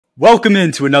Welcome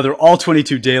into another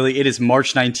All-22 Daily. It is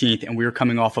March 19th, and we are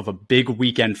coming off of a big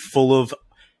weekend full of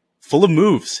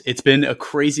moves. It's been a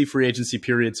crazy free agency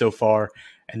period so far,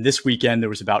 and this weekend there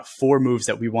was about 4 moves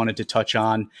that we wanted to touch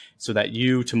on so that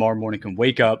you tomorrow morning can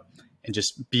wake up and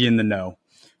just be in the know.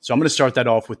 So I'm going to start that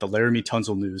off with the Laremy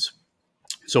Tunsil news.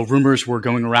 So rumors were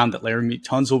going around that Laremy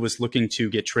Tunsil was looking to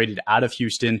get traded out of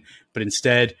Houston, but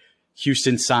instead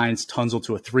Houston signs Tunsil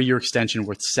to a 3-year extension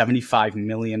worth $75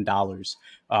 million,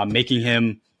 making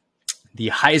him the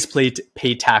highest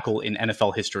paid tackle in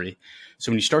NFL history.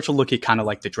 So when you start to look at kind of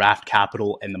like the draft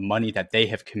capital and the money that they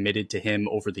have committed to him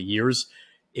over the years,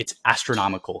 it's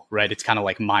astronomical, right? It's kind of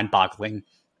like mind-boggling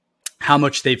how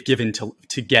much they've given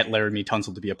to get Laremy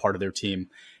Tunsil to be a part of their team.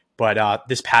 But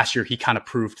this past year, he kind of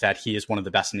proved that he is one of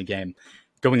the best in the game.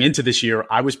 Going into this year,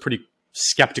 I was pretty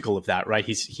skeptical of that, right?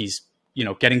 He's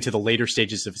getting to the later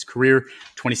stages of his career,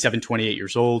 27, 28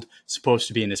 years old, supposed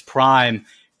to be in his prime,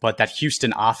 but that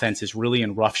Houston offense is really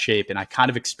in rough shape. And I kind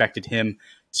of expected him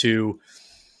to,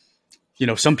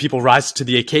 some people rise to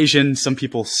the occasion, some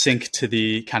people sink to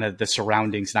the kind of the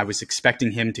surroundings. And I was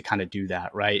expecting him to kind of do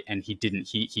that, right? And he didn't.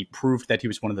 He proved that he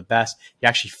was one of the best. He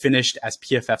actually finished as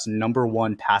PFF's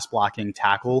 #1 pass blocking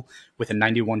tackle with a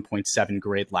 91.7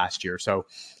 grade last year. So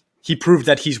he proved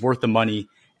that he's worth the money.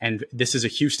 And this is a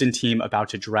Houston team about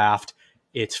to draft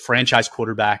its franchise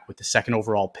quarterback with the 2nd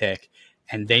overall pick.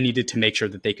 And they needed to make sure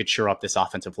that they could shore up this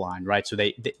offensive line, right? So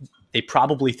they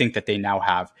probably think that they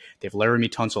have Laremy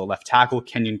Tunsil at left tackle,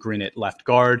 Kenyon Green at left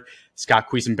guard, Scott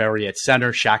Quisenberry at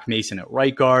center, Shaq Mason at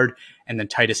right guard, and then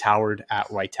Titus Howard at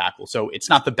right tackle. So it's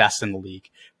not the best in the league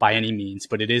by any means,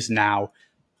 but it is now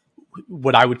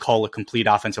what I would call a complete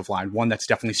offensive line, one that's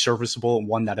definitely serviceable and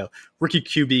one that a rookie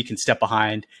QB can step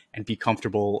behind and be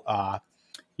comfortable,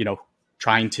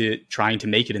 trying to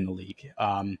make it in the league.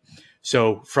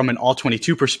 So from an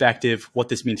All-22 perspective, what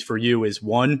this means for you is,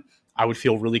 1, I would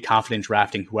feel really confident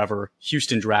drafting whoever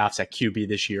Houston drafts at QB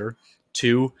this year.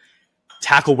 2,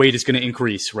 tackle weight is going to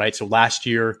increase, right? So last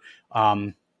year,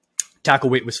 tackle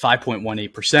weight was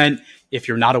 5.18%. If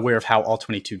you're not aware of how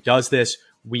All-22 does this,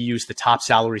 we use the top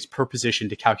salaries per position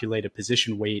to calculate a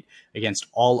position weight against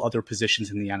all other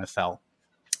positions in the NFL.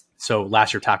 So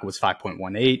last year, tackle was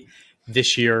 5.18.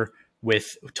 This year,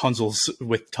 with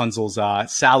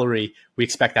Tunsil's salary, we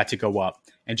expect that to go up.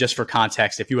 And just for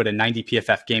context, if you had a 90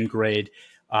 PFF game grade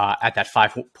at that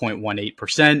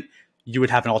 5.18%, you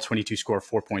would have an All-22 score of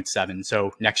 4.7.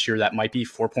 So next year, that might be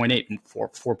 4.8,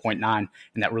 4.9,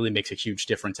 and that really makes a huge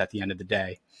difference at the end of the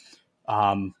day.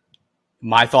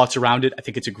 My thoughts around it, I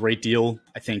think it's a great deal.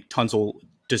 I think Tunsil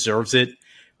deserves it.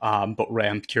 But Ray,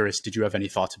 I'm curious, did you have any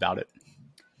thoughts about it?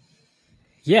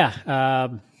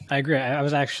 Yeah, I agree. I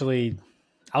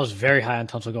was very high on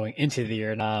Tunsil going into the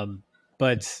year.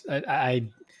 But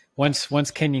once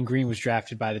Kenyon Green was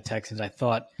drafted by the Texans, I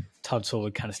thought Tunsil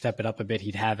would kind of step it up a bit.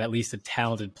 He'd have at least a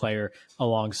talented player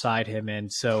alongside him.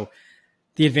 And so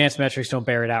the advanced metrics don't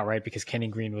bear it out, right? Because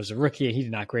Kenyon Green was a rookie and he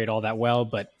did not grade all that well,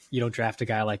 but you don't draft a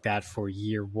guy like that for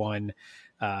year 1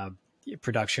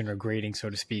 production or grading, so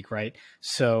to speak, right?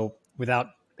 So without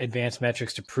advanced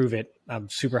metrics to prove it, I'm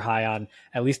super high on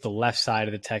at least the left side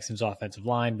of the Texans offensive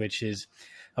line, which is,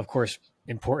 of course,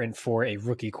 important for a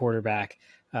rookie quarterback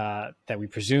that we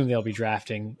presume they'll be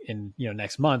drafting in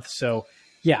next month. So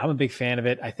yeah, I'm a big fan of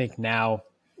it. I think now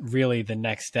really the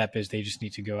next step is they just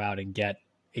need to go out and get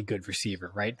a good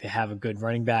receiver, right? They have a good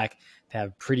running back. They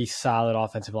have pretty solid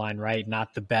offensive line, right?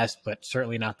 Not the best, but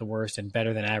certainly not the worst, and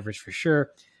better than average for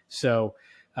sure. So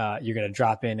you're going to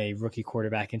drop in a rookie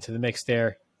quarterback into the mix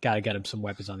there. Got to get him some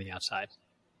weapons on the outside.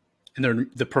 And they're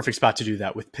the perfect spot to do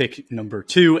that with pick number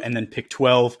 2 and then pick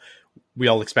 12. We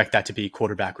all expect that to be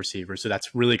quarterback receiver. So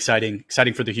that's really exciting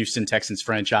for the Houston Texans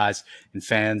franchise and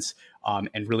fans,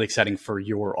 and really exciting for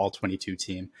your All-22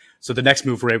 team. So the next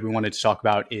move, Ray, we wanted to talk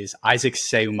about is Isaac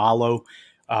Seumalo.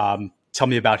 Tell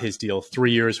me about his deal.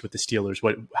 3 years with the Steelers.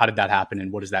 How did that happen,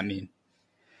 and what does that mean?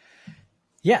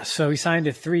 Yeah, so he signed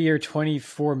a 3-year,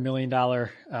 $24 million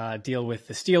deal with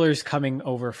the Steelers, coming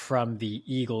over from the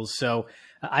Eagles. So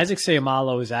Isaac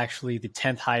Seumalo is actually the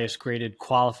 10th highest graded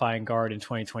qualifying guard in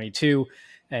 2022,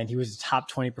 and he was a top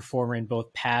 20 performer in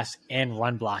both pass and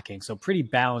run blocking. So pretty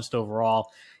balanced overall.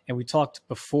 And we talked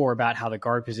before about how the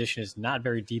guard position is not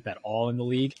very deep at all in the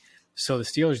league. So the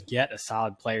Steelers get a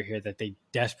solid player here that they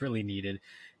desperately needed.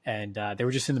 And they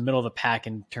were just in the middle of the pack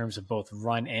in terms of both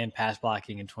run and pass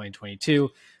blocking in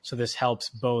 2022. So this helps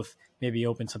both maybe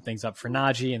open some things up for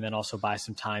Najee and then also buy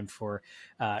some time for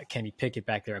Kenny Pickett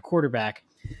back there at quarterback.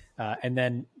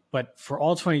 But for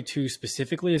All-22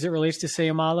 specifically as it relates to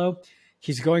Seumalo,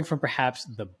 he's going from perhaps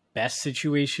the best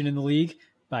situation in the league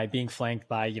by being flanked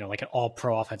by, like an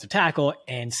all-pro offensive tackle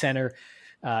and center,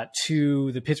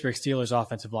 to the Pittsburgh Steelers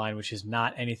offensive line, which is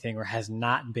not anything or has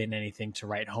not been anything to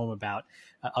write home about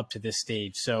up to this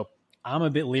stage. So I'm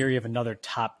a bit leery of another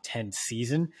top 10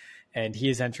 season, and he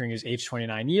is entering his age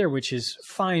 29 year, which is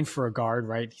fine for a guard,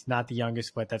 right? He's not the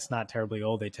youngest, but that's not terribly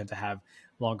old. They tend to have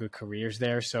longer careers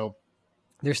there. So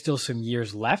there's still some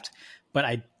years left, but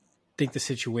I think the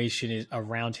situation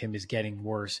around him is getting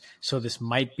worse. So this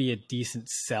might be a decent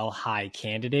sell high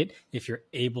candidate if you're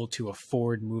able to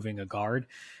afford moving a guard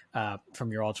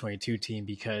from your All-22 team,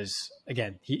 because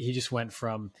again, he just went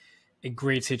from a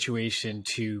great situation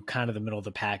to kind of the middle of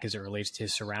the pack as it relates to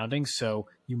his surroundings. So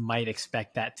you might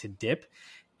expect that to dip.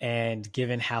 And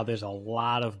given how there's a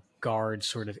lot of guards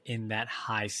sort of in that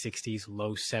high 60s,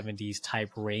 low 70s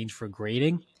type range for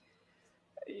grading,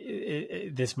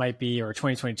 this might be, or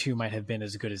 2022 might have been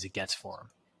as good as it gets for him.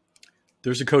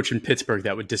 There's a coach in Pittsburgh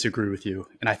that would disagree with you,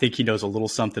 and I think he knows a little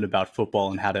something about football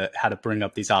and how to bring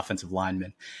up these offensive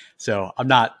linemen. So I'm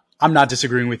not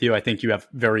disagreeing with you. I think you have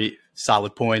very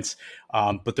solid points,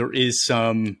 but there is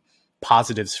some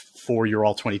positives for your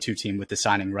All-22 team with the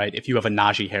signing, right? If you have a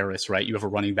Najee Harris, right, you have a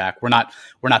running back. We're not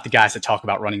the guys that talk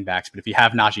about running backs, but if you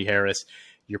have Najee Harris,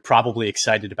 you're probably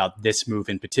excited about this move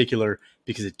in particular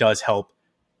because it does help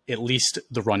at least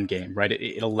the run game, right?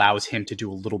 It allows him to do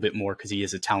a little bit more because he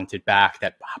is a talented back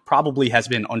that probably has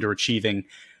been underachieving,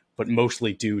 but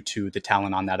mostly due to the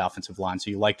talent on that offensive line. So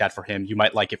you like that for him. You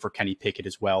might like it for Kenny Pickett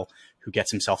as well, who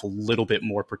gets himself a little bit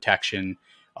more protection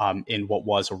in what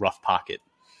was a rough pocket.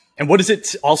 And what does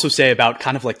it also say about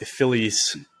kind of like the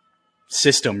Phillies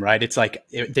system, right? It's like,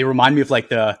 they remind me of like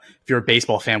if you're a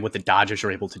baseball fan, what the Dodgers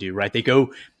are able to do, right? They go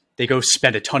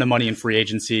spend a ton of money in free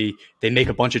agency. They make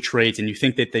a bunch of trades, and you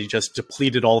think that they just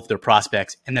depleted all of their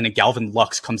prospects. And then a Galvin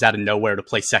Lux comes out of nowhere to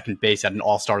play second base at an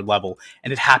all-star level.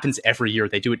 And it happens every year.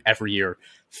 They do it every year.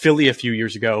 Philly a few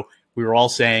years ago, we were all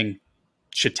saying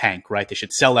should tank, right? They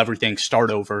should sell everything, start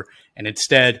over. And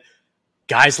instead,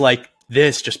 guys like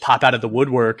this just pop out of the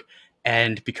woodwork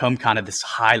and become kind of this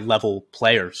high-level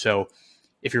player. So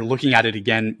if you're looking at it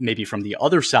again, maybe from the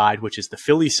other side, which is the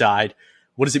Philly side,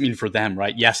 what does it mean for them,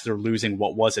 right? Yes, they're losing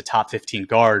what was a top 15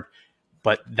 guard,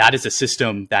 but that is a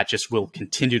system that just will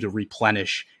continue to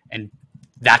replenish. And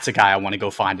that's a guy I want to go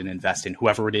find and invest in.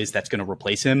 Whoever it is that's going to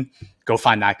replace him, go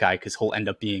find that guy because he'll end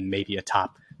up being maybe a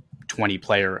top 20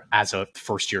 player as a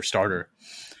first-year starter.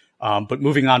 But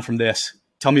moving on from this,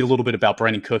 tell me a little bit about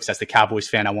Brandon Cooks. As the Cowboys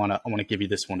fan, I want to give you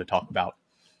this one to talk about.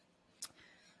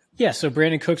 Yeah, so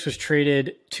Brandon Cooks was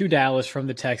traded to Dallas from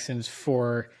the Texans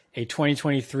for a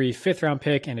 2023 fifth-round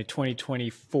pick and a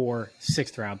 2024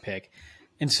 sixth-round pick.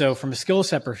 And so from a skill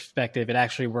set perspective, it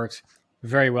actually works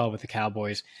very well with the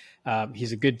Cowboys.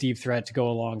 He's a good deep threat to go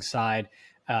alongside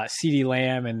CeeDee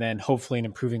Lamb and then hopefully an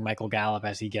improving Michael Gallup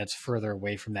as he gets further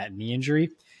away from that knee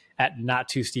injury at not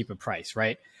too steep a price,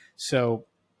 right? So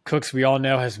Cooks, we all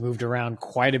know, has moved around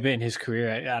quite a bit in his career.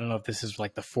 I don't know if this is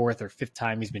like the fourth or fifth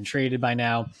time he's been traded by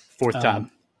now. Fourth time.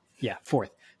 Yeah,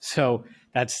 fourth. So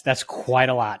that's quite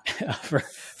a lot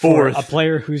for a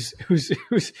player who's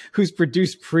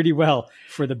produced pretty well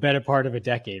for the better part of a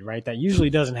decade, right? That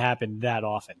usually doesn't happen that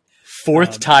often.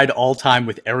 Fourth tied all time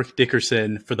with Eric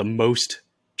Dickerson for the most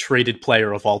traded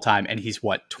player of all time, and he's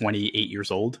what, 28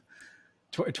 years old?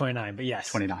 29, but yes,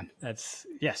 29. That's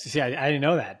yes. See, I didn't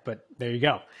know that, but there you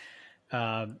go.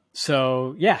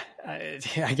 So yeah,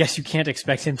 I guess you can't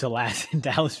expect him to last in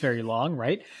Dallas very long,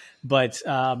 right? But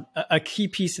a key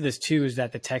piece of this too is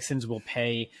that the Texans will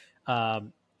pay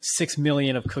 $6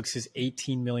 million of Cooks'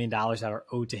 $18 million that are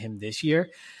owed to him this year,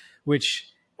 which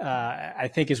I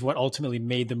think is what ultimately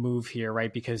made the move here,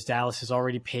 right? Because Dallas has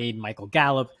already paid Michael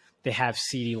Gallup. They have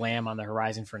CeeDee Lamb on the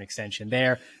horizon for an extension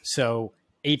there. So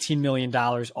 $18 million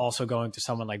also going to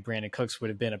someone like Brandon Cooks would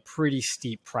have been a pretty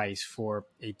steep price for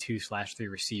a 2/3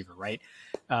 receiver, right?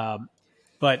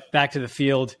 But back to the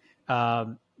field,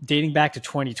 dating back to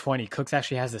 2020, Cooks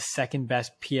actually has the second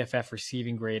best PFF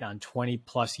receiving grade on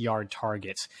 20-plus yard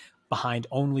targets behind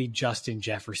only Justin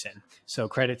Jefferson. So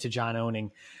credit to John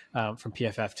Owning from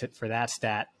PFF for that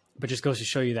stat. But just goes to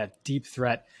show you that deep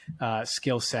threat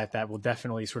skill set that will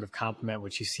definitely sort of complement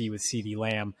what you see with CeeDee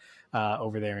Lamb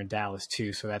over there in Dallas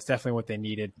too. So that's definitely what they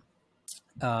needed.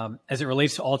 As it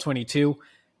relates to All-22,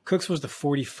 Cooks was the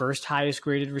 41st highest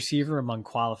graded receiver among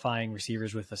qualifying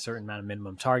receivers with a certain amount of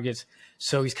minimum targets.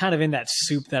 So he's kind of in that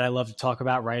soup that I love to talk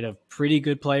about, right, of pretty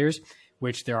good players,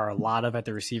 which there are a lot of at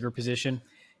the receiver position.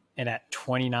 And at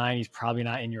 29, he's probably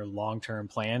not in your long-term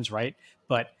plans, right?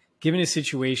 But given his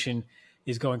situation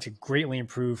is going to greatly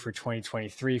improve for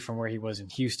 2023 from where he was in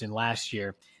Houston last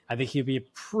year, I think he'll be a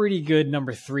pretty good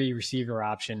number 3 receiver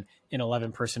option in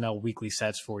 11 personnel weekly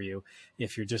sets for you.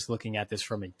 If you're just looking at this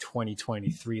from a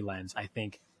 2023 lens, I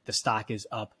think the stock is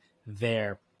up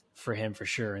there for him for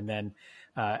sure. And then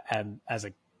as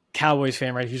a Cowboys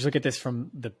fan, right, if you just look at this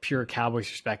from the pure Cowboys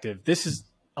perspective, this is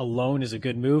alone is a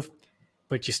good move,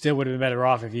 but you still would have been better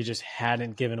off if you just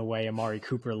hadn't given away Amari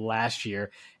Cooper last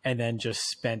year and then just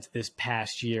spent this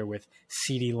past year with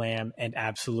CeeDee Lamb and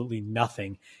absolutely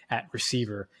nothing at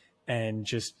receiver and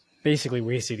just basically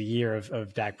wasted a year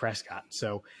of Dak Prescott.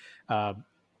 So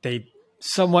they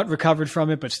somewhat recovered from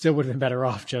it, but still would have been better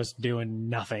off just doing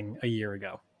nothing a year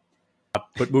ago.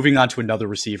 But moving on to another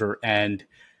receiver, and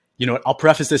you know what, I'll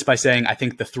preface this by saying I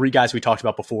think the 3 guys we talked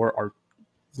about before are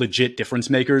legit difference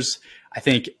makers. I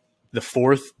think the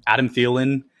 4th, Adam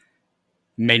Thielen,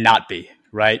 may not be,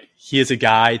 right? He is a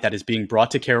guy that is being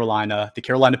brought to Carolina. The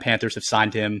Carolina Panthers have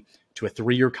signed him to a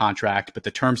 3-year contract, but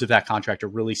the terms of that contract are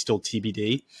really still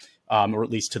TBD, or at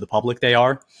least to the public they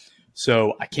are.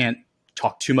 So I can't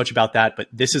talk too much about that, but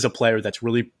this is a player that's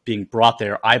really being brought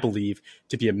there, I believe,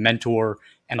 to be a mentor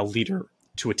and a leader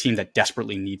to a team that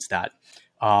desperately needs that.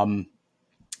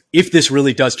 If this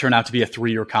really does turn out to be a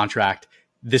 3-year contract,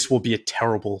 this will be a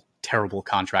terrible, terrible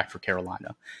contract for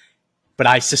Carolina. But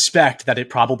I suspect that it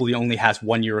probably only has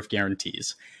 1 year of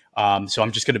guarantees. So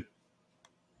I'm just going to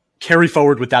carry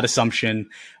forward with that assumption.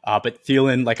 But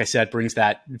Thielen, like I said, brings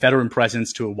that veteran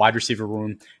presence to a wide receiver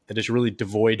room that is really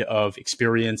devoid of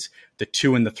experience. The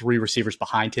 2 and the 3 receivers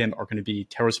behind him are going to be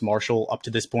Terrace Marshall up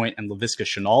to this point and Laviska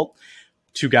Shenault,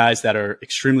 2 guys that are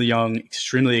extremely young,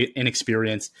 extremely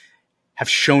inexperienced, have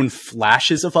shown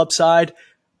flashes of upside,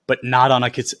 but not on a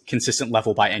consistent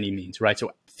level by any means, right?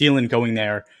 So Thielen going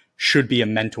there should be a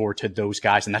mentor to those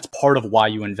guys, and that's part of why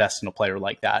you invest in a player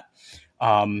like that.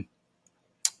 Thielen's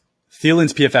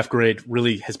PFF grade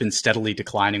really has been steadily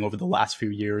declining over the last few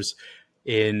years.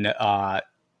 In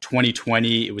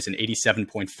 2020, it was an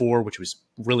 87.4, which was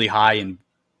really high and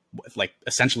like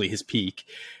essentially his peak.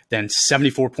 Then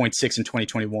 74.6 in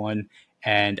 2021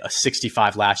 and a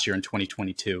 65 last year in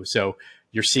 2022. So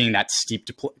you're seeing that steep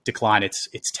decline.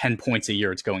 It's 10 points a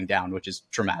year it's going down, which is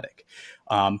dramatic.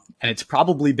 And it's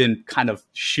probably been kind of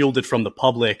shielded from the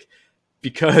public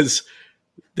because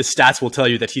the stats will tell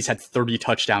you that he's had 30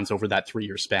 touchdowns over that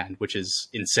 3-year span, which is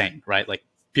insane, right? Like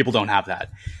people don't have that.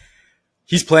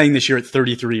 He's playing this year at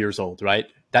 33 years old, right?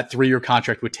 That 3-year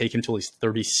contract would take him till he's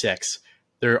 36.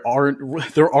 There aren't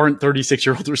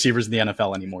 36-year-old receivers in the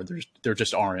NFL anymore. There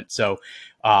just aren't. So,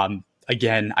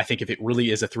 again, I think if it really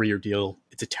is a 3-year deal,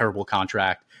 it's a terrible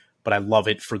contract, but I love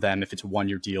it for them if it's a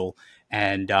 1-year deal.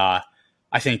 And I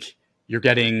think you're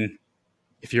getting,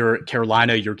 if you're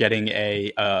Carolina, you're getting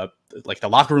like the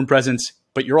locker room presence,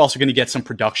 but you're also going to get some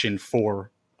production for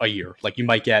a year. Like you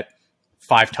might get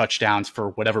 5 touchdowns for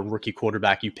whatever rookie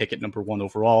quarterback you pick at number 1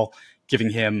 overall, giving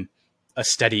him a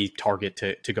steady target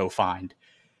to go find.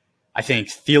 I think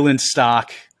Thielen's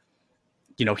stock,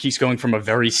 you know, he's going from a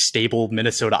very stable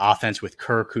Minnesota offense with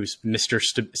Kirk, who's Mr.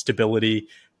 Stability,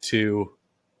 to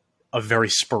a very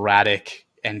sporadic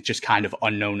and just kind of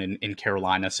unknown in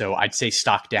Carolina. So I'd say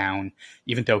stock down,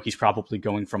 even though he's probably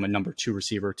going from a number 2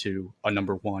 receiver to a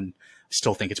number 1. I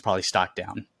still think it's probably stock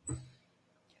down.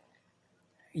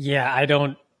 Yeah, I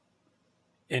don't,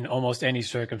 in almost any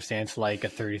circumstance, like a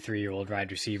 33-year-old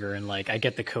wide receiver. And like, I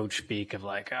get the coach speak of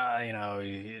like, you know,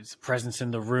 his presence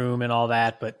in the room and all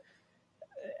that, but,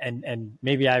 and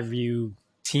maybe I view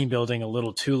team building a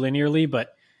little too linearly,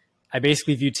 but I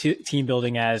basically view team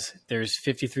building as there's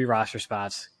 53 roster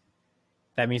spots.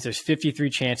 That means there's 53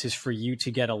 chances for you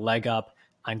to get a leg up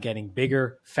on getting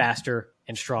bigger, faster,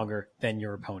 and stronger than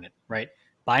your opponent, right?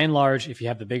 By and large, if you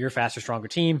have the bigger, faster, stronger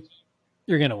team,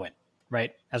 you're going to win,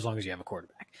 right? As long as you have a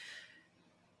quarterback.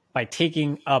 By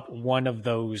taking up one of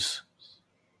those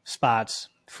spots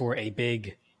for a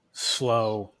big,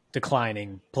 slow,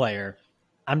 declining player,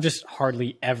 I'm just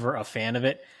hardly ever a fan of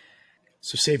it.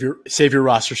 So save your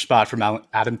roster spot from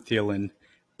Adam Thielen,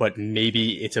 but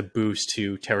maybe it's a boost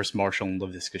to Terrace Marshall and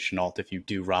Laviska Shenault if you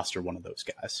do roster one of those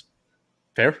guys.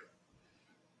 Fair?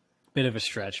 Bit of a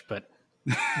stretch, but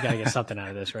you got to get something out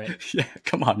of this, right? Yeah,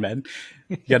 come on, man.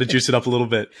 You got to juice it up a little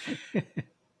bit.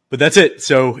 But that's it.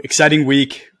 So exciting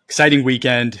week, exciting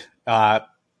weekend. I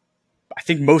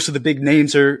think most of the big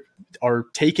names are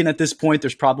taken at this point.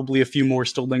 There's probably a few more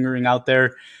still lingering out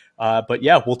there. But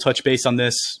yeah, we'll touch base on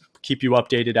this, keep you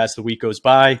updated as the week goes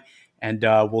by, and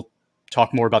we'll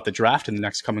talk more about the draft in the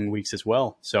next coming weeks as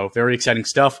well. So very exciting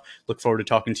stuff. Look forward to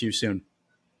talking to you soon.